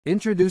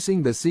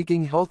Introducing the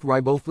Seeking Health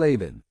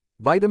Riboflavin,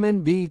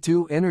 Vitamin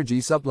B2 Energy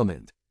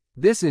Supplement.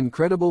 This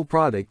incredible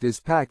product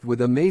is packed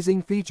with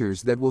amazing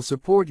features that will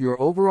support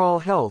your overall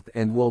health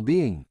and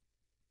well-being.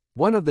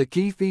 One of the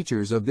key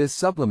features of this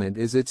supplement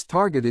is its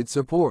targeted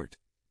support.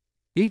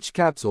 Each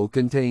capsule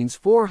contains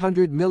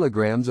 400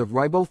 milligrams of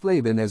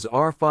riboflavin as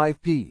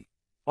R5P,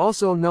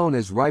 also known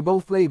as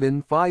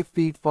riboflavin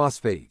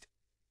 5-phosphate.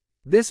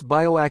 This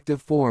bioactive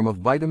form of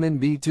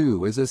vitamin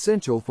B2 is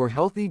essential for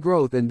healthy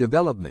growth and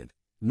development,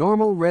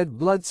 normal red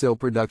blood cell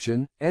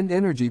production, and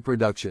energy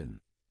production.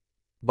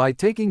 By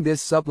taking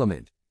this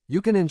supplement, you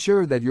can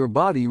ensure that your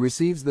body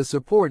receives the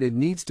support it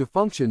needs to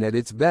function at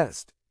its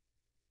best.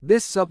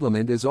 This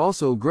supplement is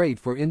also great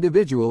for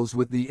individuals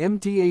with the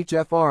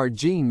MTHFR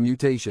gene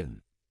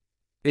mutation.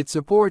 It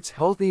supports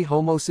healthy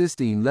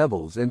homocysteine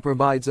levels and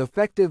provides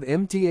effective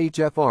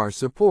MTHFR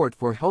support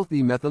for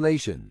healthy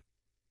methylation.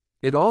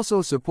 It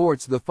also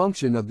supports the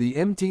function of the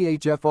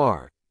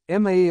MTHFR,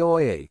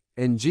 MAOA,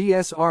 and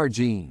GSR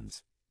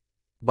genes.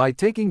 By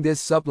taking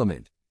this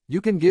supplement, you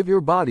can give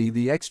your body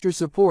the extra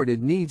support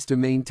it needs to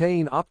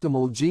maintain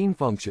optimal gene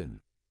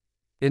function.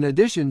 In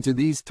addition to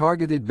these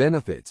targeted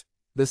benefits,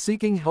 the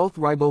Seeking Health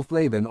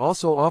Riboflavin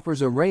also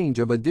offers a range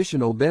of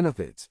additional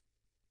benefits.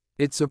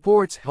 It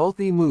supports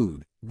healthy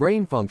mood,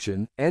 brain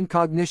function, and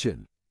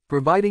cognition,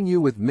 providing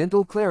you with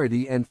mental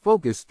clarity and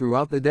focus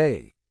throughout the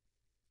day.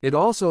 It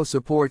also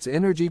supports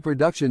energy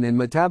production and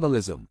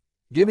metabolism,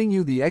 giving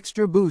you the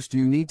extra boost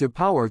you need to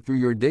power through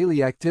your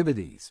daily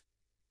activities.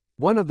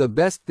 One of the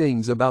best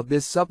things about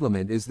this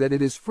supplement is that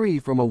it is free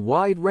from a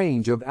wide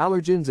range of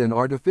allergens and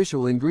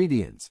artificial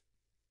ingredients.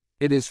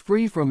 It is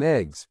free from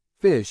eggs,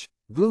 fish,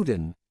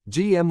 gluten,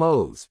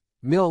 GMOs,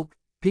 milk,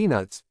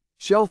 peanuts,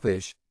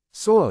 shellfish,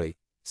 soy,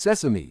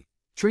 sesame,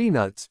 tree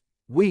nuts,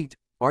 wheat,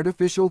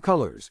 artificial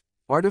colors,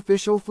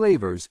 artificial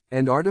flavors,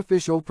 and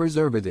artificial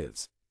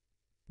preservatives.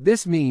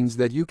 This means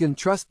that you can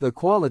trust the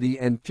quality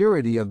and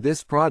purity of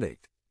this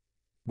product.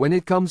 When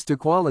it comes to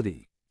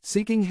quality,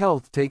 Seeking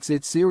Health takes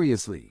it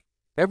seriously.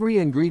 Every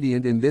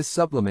ingredient in this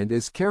supplement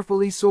is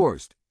carefully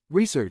sourced,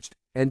 researched,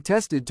 and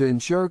tested to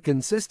ensure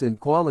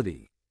consistent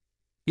quality.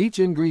 Each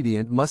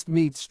ingredient must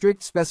meet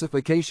strict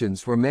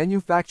specifications for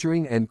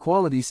manufacturing and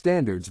quality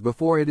standards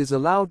before it is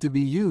allowed to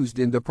be used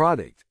in the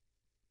product.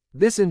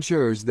 This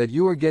ensures that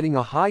you are getting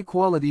a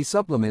high-quality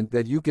supplement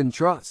that you can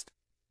trust.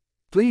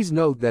 Please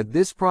note that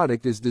this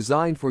product is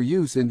designed for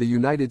use in the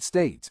United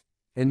States,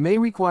 and may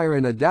require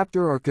an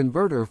adapter or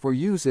converter for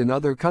use in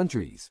other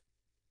countries.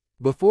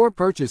 Before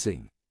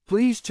purchasing,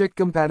 please check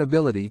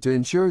compatibility to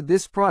ensure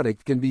this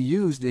product can be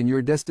used in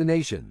your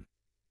destination.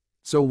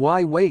 So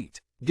why wait?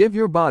 Give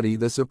your body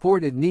the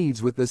support it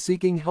needs with the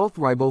Seeking Health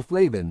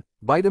Riboflavin,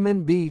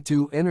 Vitamin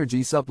B2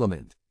 Energy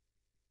Supplement.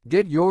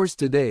 Get yours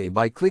today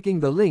by clicking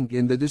the link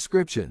in the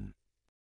description.